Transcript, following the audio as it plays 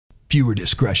Viewer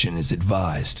discretion is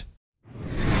advised.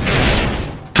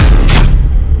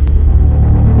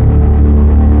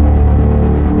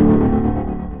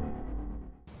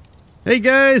 Hey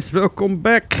guys, welcome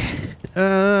back.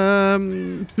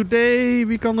 Today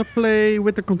we're gonna play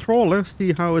with the controller,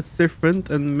 see how it's different,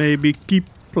 and maybe keep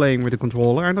playing with the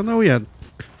controller. I don't know yet.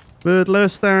 But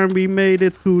last time we made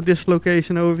it to this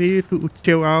location over here to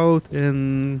chill out,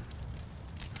 and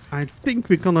I think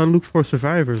we're gonna look for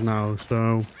survivors now.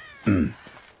 So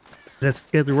let's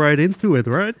get right into it,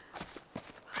 right?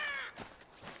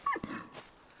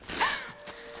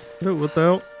 Oh, what the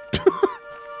hell?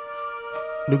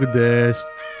 Look at this.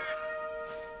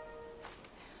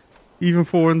 Even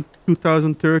for a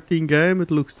 2013 game,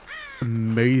 it looks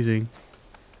amazing.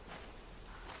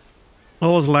 I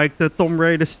always liked the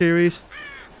TombRaider series.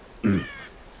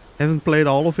 Haven't played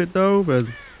all of it though, but...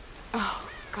 Oh,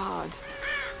 God.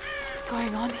 What's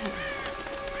going on here?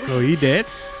 Wait, Oh, he dead?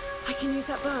 I can use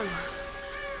that bow.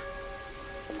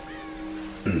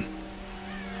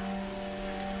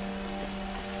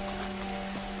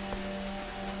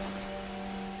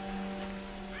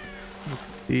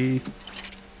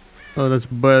 Oh,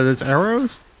 that's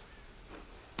arrows.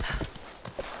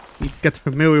 You get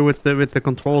familiar with the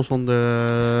controls on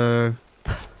the.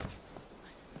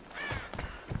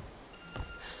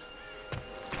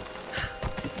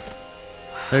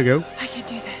 There you go. I can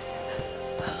do this.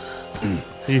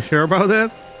 Are you sure about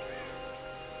that?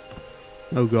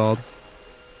 Oh God.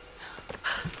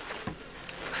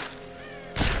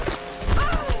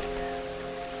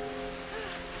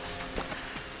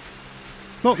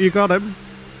 Oh, you got him.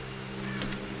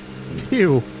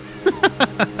 Ew.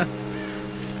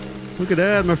 Look at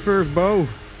that, my first bow.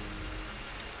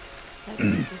 Let's see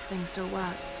if this thing still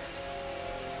works.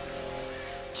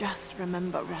 Just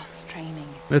remember Roth's training.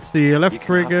 Let's see, left You can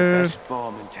trigger. have the best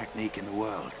form and technique in the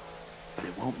world, but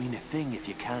it won't mean a thing if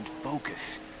you can't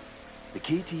focus. The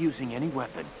key to using any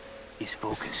weapon is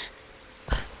focus.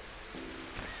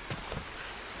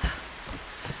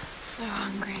 So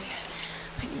hungry.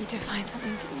 I need to find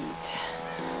something to eat.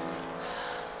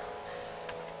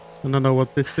 I don't know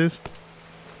what this is.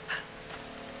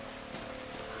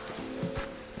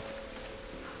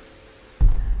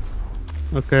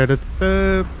 Okay, that's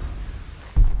that.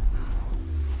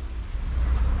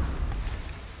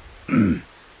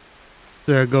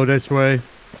 There, go this way.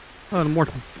 Oh, more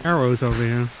arrows over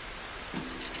here.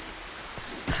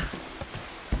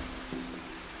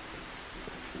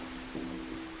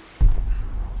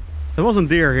 There wasn't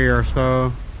deer here,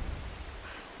 so...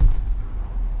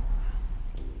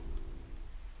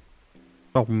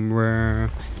 Somewhere.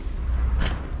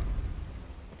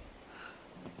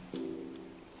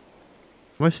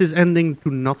 Why is this ending to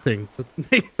nothing? That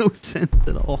makes no sense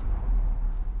at all.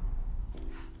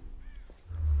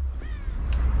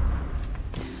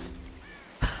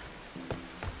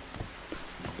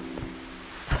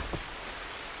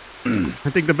 I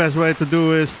think the best way to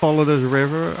do is follow this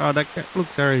river. Oh, that guy, look,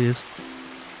 there he is.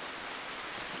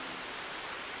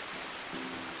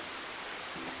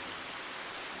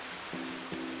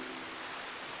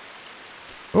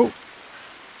 Oh.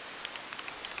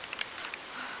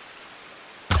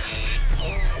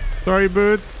 Sorry,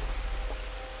 bird.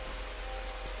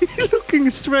 He's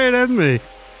looking straight at me.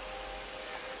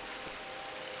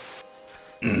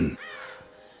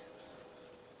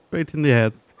 Straight in the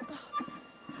head.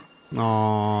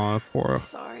 Aw, poor.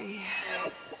 Sorry.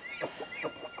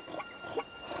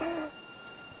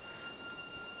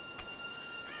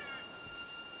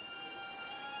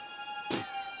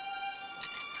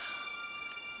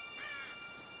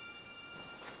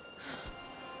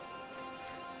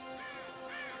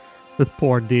 The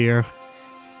poor deer.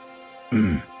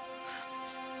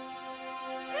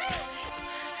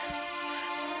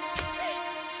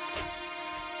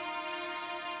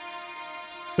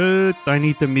 But I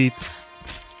need the meat.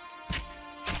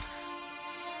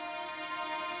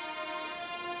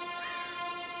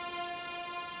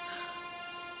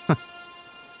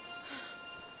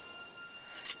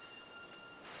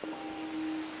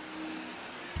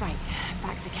 Right,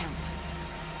 back to camp.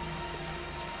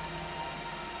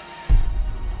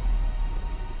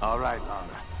 All right, Lana.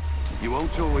 You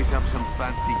won't always have some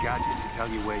fancy gadget to tell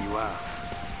you where you are.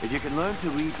 If you can learn to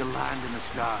read the land and the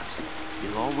stars,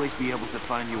 you'll always be able to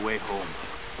find your way home.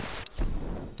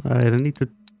 Alright, I need to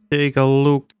take a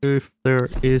look if there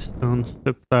is a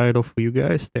subtitle for you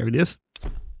guys. There it is.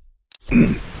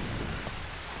 It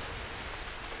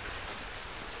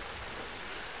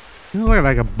looks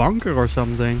like a bunker or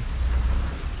something.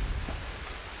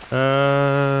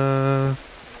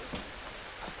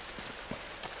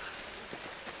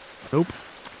 Nope.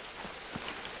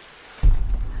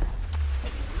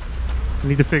 I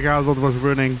need to figure out what was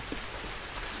running.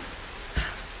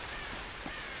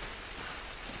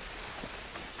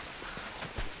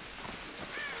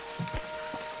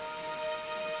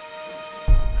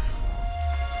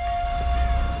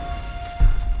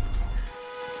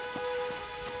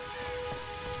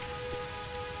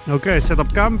 Okay, set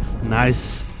up camp.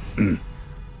 Nice.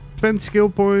 Spend skill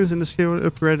points in the skill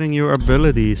upgrading your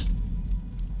abilities.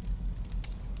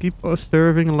 Keep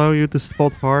observing, allow you to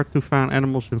spot hard to find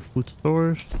animals in food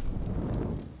stores.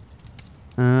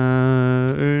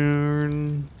 Earn...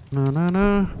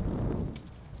 No.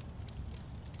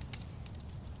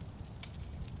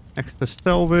 Extra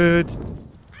salvage.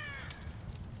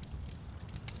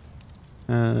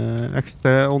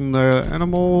 Extra on the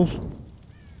animals.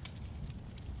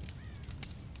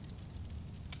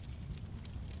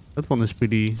 That one is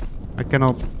pretty... I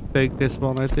cannot take this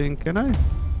one, I think, can I?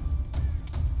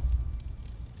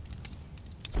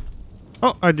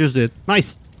 Oh, I just did.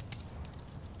 Nice!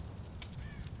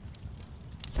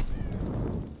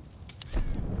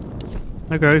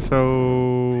 Okay,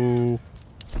 so...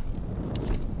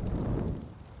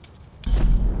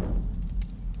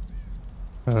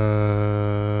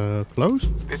 Close?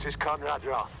 This is Conrad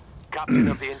Roth, captain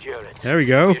of the Endurance. There we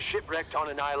go. We're shipwrecked on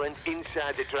an island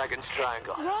inside the Dragon's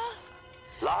Triangle. Roth!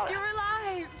 Lara, You're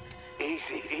alive!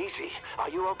 easy. Are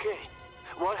you okay?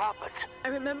 What happened? I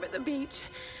remember the beach.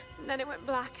 Then it went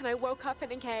black and I woke up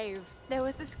in a cave. There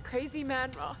was this crazy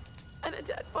man, Roth, and a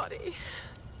dead body.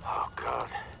 Oh, God.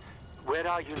 Where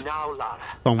are you now, Lara?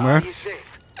 Somewhere. Are you safe?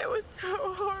 It was so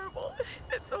horrible.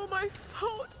 It's all my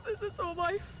fault. This is all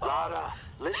my fault. Lara,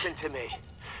 listen to me.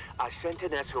 I sent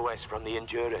an SOS from the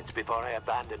Endurance before I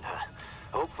abandoned her.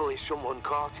 Hopefully someone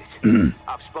caught it.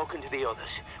 I've spoken to the others.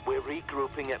 We're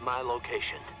regrouping at my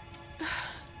location.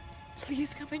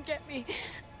 Please come and get me.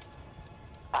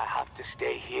 I have to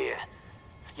stay here.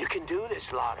 You can do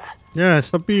this, Lara. Yeah,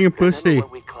 stop being a pussy. Remember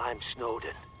when we climbed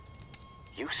Snowden?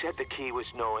 You said the key was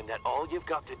knowing that all you've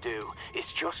got to do is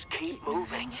just keep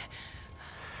moving.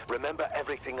 Remember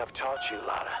everything I've taught you,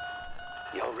 Lara.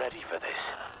 You're ready for this.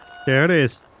 There it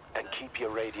is. And keep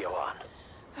your radio on.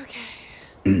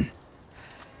 Okay.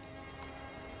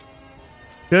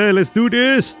 Okay, let's do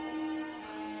this.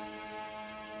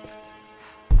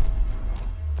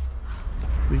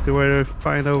 Need the way to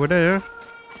find over there.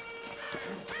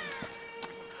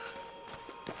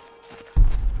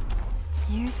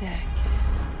 Music.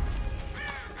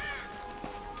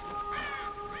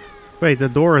 Wait, the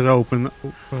door is open.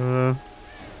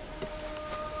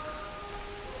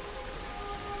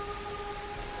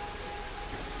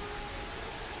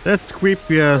 That's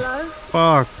creepy as Hello?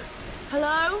 fuck.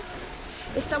 Hello?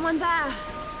 Is someone there?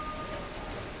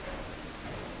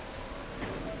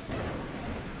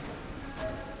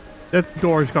 That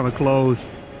door is gonna close.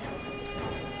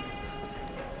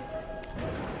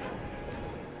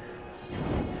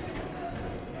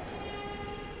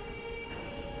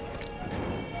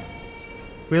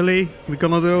 Really? We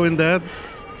gonna go in that?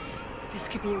 This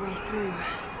could be a way through.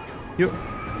 You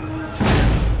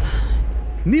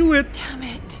knew it! Damn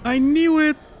it. I knew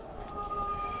it!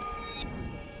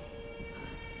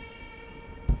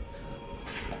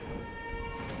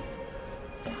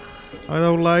 I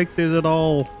don't like this at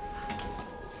all.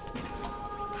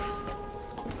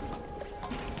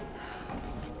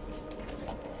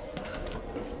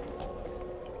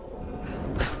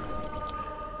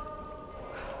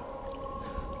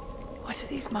 What are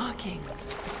these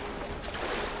markings?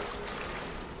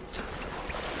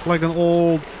 Like an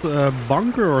old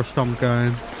bunker or some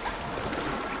kind.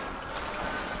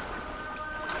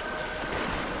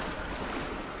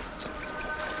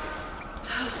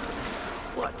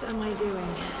 What am I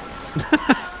doing?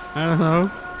 I don't know.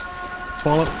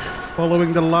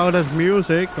 Following the loudest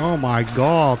music. Oh my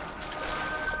god.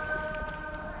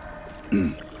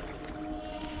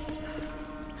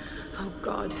 Oh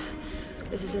god.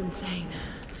 This is insane.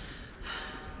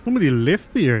 Somebody lived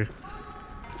here.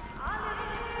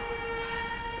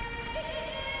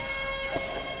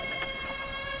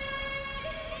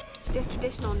 This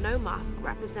traditional no mask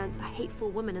represents a hateful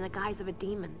woman in the guise of a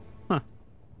demon. Huh.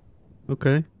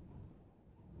 Okay.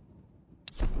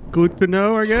 Good to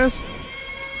know, I guess.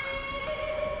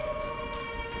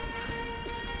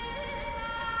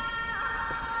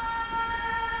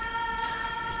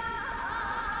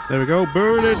 There we go.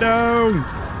 Burn it down.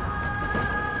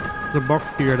 The box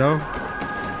here, though.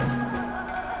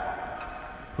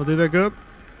 What did I get?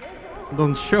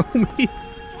 Don't show me.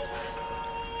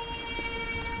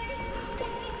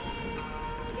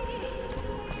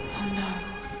 Oh no.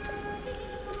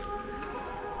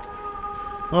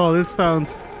 Oh, this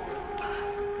sounds...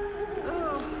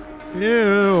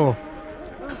 Ew.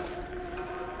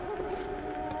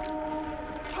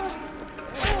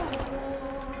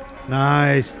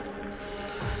 Nice.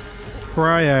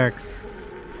 Pry axe.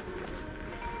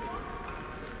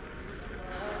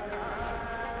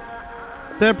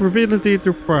 Tap ability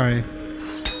to pry.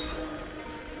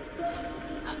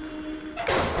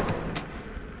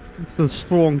 It's a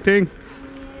strong thing.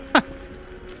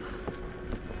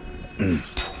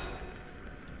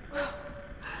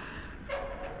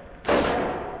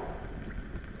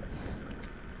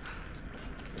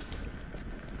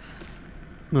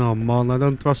 Oh man, I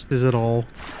don't trust this at all.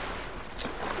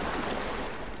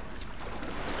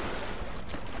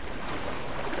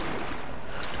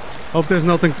 Hope there's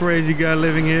nothing crazy guy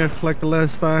living here like the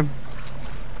last time.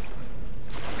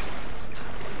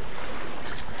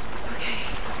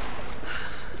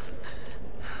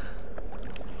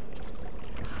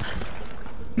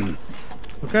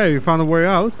 Okay, we found a way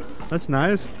out. That's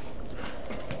nice.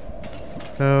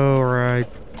 Alright.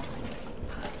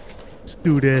 Let's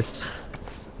do this.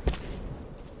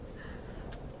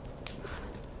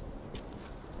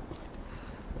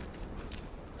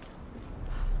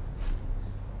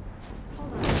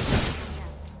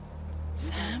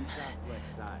 Sam?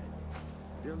 Southwest side.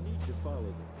 They'll need to follow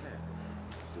the path.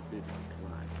 It's a bit of a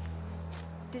climb.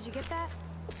 Did you get that?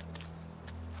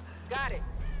 Got it.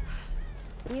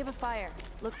 We have a fire.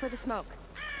 Look for the smoke.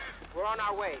 We're on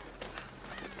our way.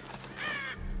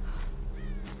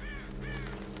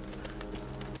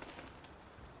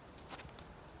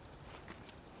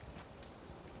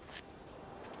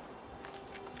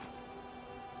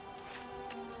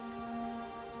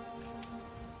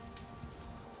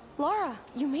 Laura,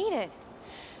 you made it.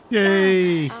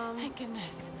 Yay! Thank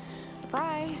goodness.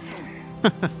 Surprise.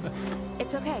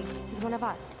 It's okay. He's one of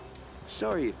us.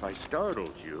 Sorry if I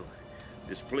startled you.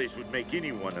 This place would make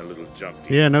anyone a little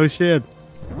jumpy. Yeah, no shit.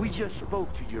 We just spoke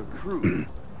to your crew.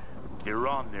 They're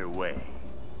on their way.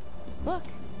 Look,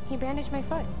 he bandaged my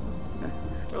foot.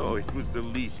 Oh, it was the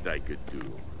least I could do.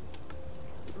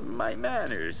 My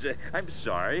manners. I'm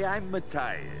sorry, I'm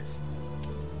Matthias.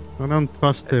 I don't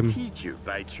trust A him. teacher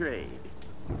by trade.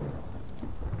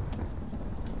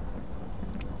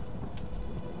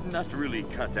 Not really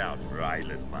cut out for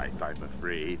island life, I'm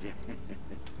afraid.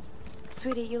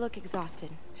 Sweetie, you look exhausted.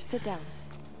 Sit down.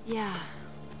 Yeah.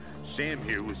 Sam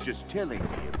here was just telling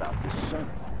me about the sun.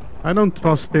 I don't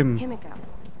trust him. Himiko.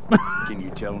 Can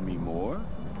you tell me more?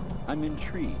 I'm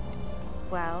intrigued.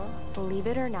 Well, believe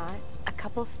it or not, a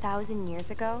couple thousand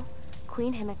years ago,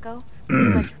 Queen Himiko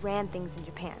pretty much ran things in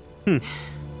Japan.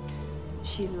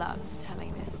 She loves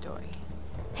telling this story.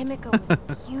 Himiko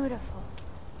was beautiful,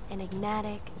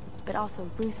 enigmatic, but also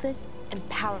ruthless and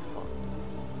powerful.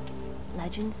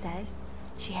 Legend says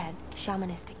she had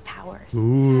shamanistic powers.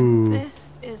 Ooh.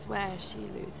 This is where she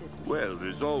loses me. Well,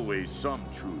 there's always some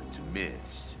truth to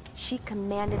myths. She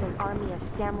commanded an army of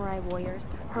samurai warriors,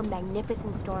 her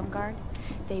magnificent storm guard.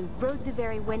 They rode the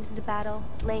very winds into battle,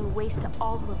 laying waste to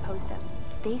all who opposed them.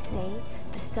 They say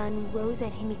the sun rose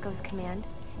at Himiko's command,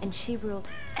 and she ruled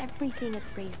everything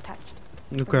its rays touched.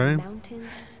 Okay. From the mountains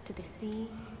to the sea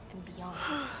and beyond.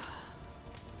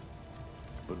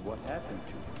 But what happened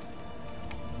to her?